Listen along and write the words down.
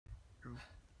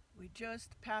We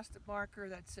just passed a marker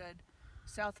that said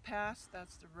South Pass.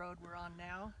 That's the road we're on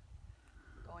now,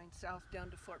 going south down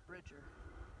to Fort Bridger.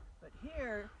 But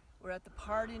here we're at the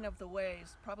parting of the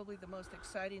ways, probably the most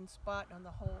exciting spot on the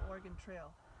whole Oregon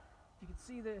Trail. You can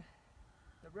see the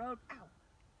road, ow,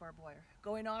 barbed wire,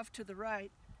 going off to the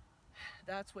right.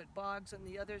 That's what Boggs and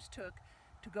the others took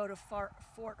to go to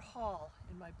Fort Hall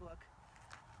in my book.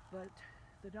 But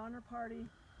the Donner Party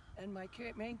and my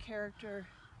main character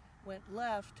went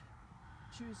left,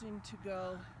 choosing to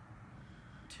go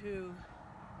to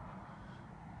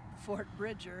Fort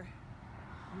Bridger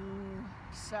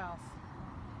south,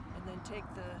 and then take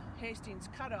the Hastings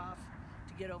cutoff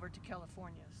to get over to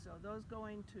California. So those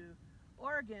going to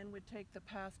Oregon would take the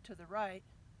path to the right,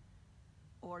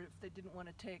 or if they didn't want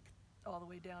to take all the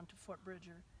way down to Fort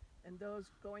Bridger, and those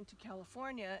going to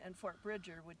California and Fort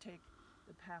Bridger would take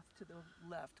the path to the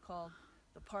left, called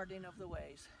the Parting of the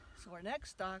Ways. So our next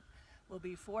stop will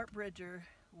be Fort Bridger,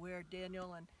 where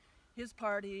Daniel and his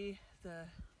party, the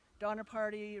Donner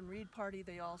Party and Reed Party,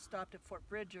 they all stopped at Fort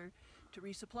Bridger to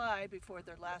resupply before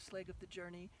their last leg of the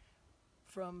journey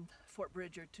from Fort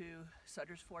Bridger to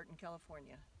Sutter's Fort in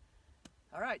California.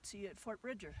 All right, see you at Fort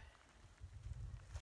Bridger.